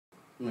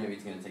Maybe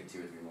it's going to take 2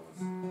 or 3 moments.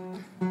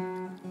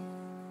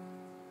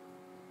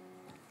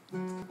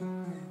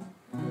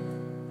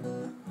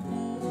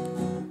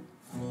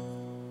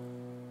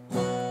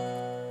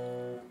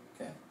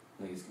 Okay,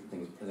 I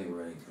think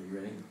we're ready. Are you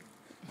ready?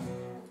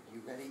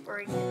 You ready? We're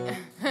ready.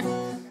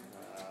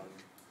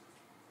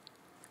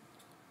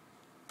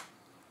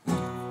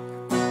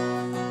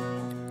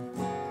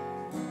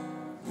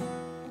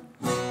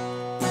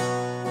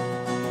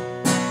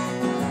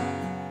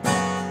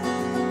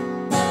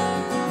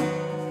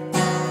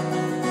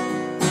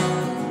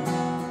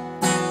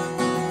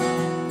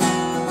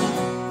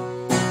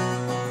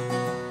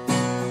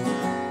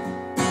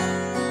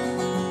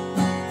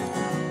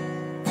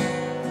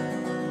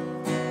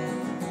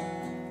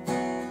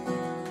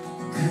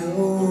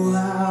 Go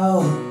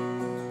out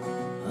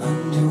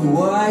under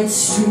white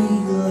street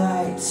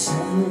lights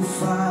and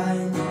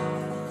find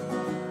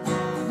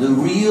the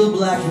real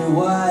black and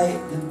white,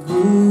 the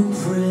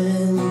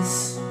blueprints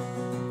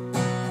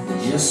that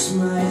just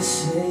might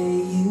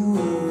say you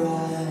were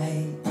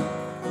right.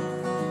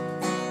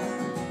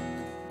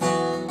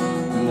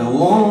 And I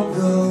won't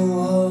go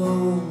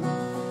home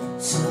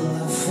till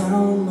I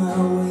found my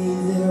way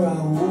there. I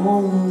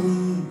won't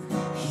leave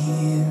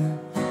here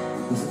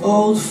with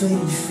old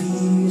faded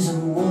fears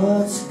of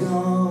what's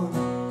gone,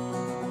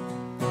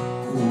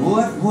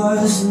 what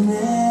was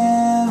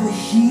never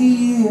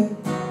here.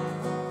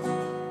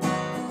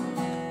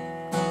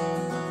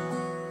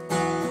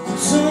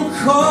 Don't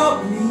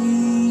call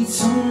me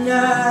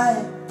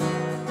tonight,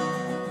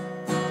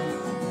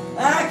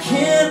 I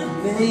can't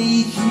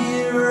make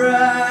it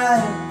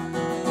right.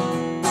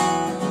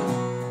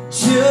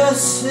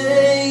 Just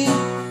say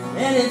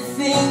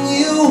anything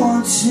you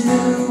want to.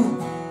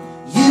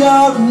 You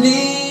don't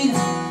need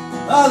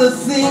all the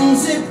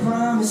things they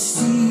promised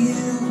to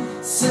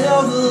you.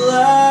 Sell the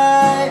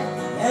lie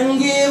and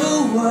give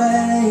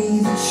away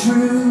the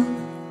truth.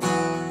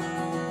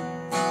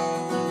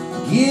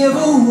 Give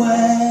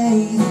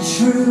away the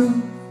truth.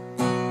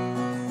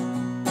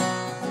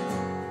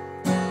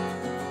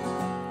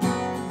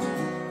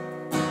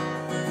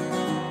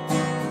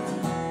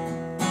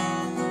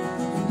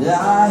 And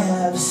I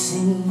have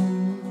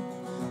seen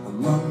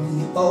among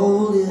the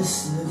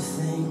oldest of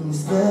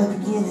things the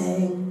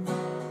beginning,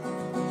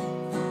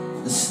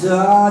 the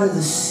start of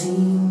the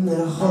seam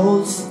that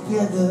holds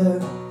together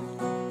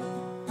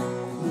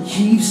and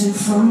keeps it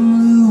from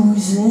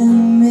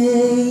losing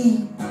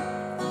me.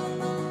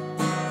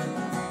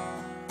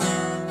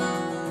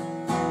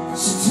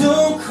 So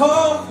don't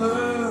call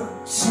her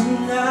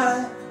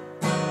tonight,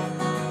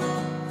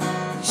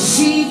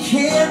 she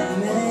can't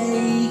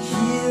make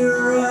it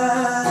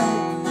right.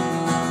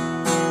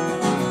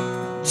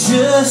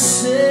 Just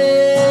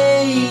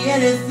say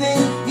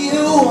anything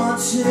you want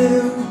to.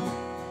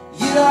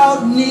 You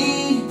don't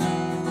need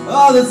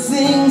all the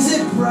things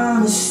they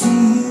promised to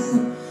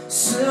you.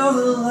 Sell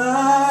the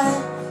lie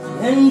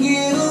and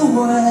give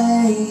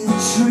away the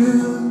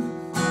truth.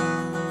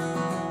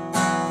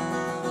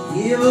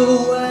 Give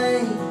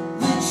away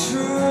the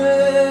truth.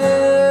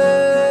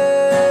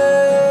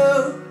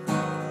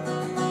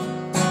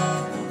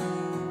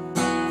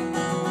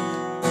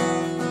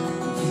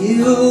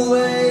 Give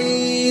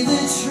away the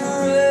truth.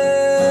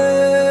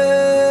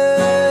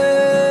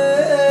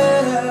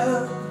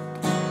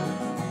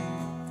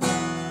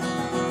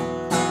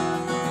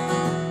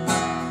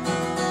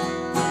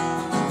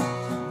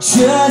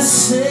 Just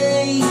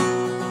say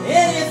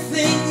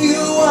anything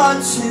you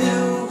want to.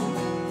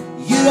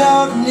 You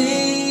don't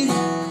need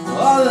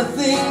all the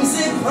things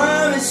they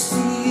promised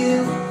to you.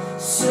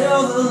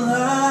 Sell the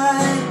lie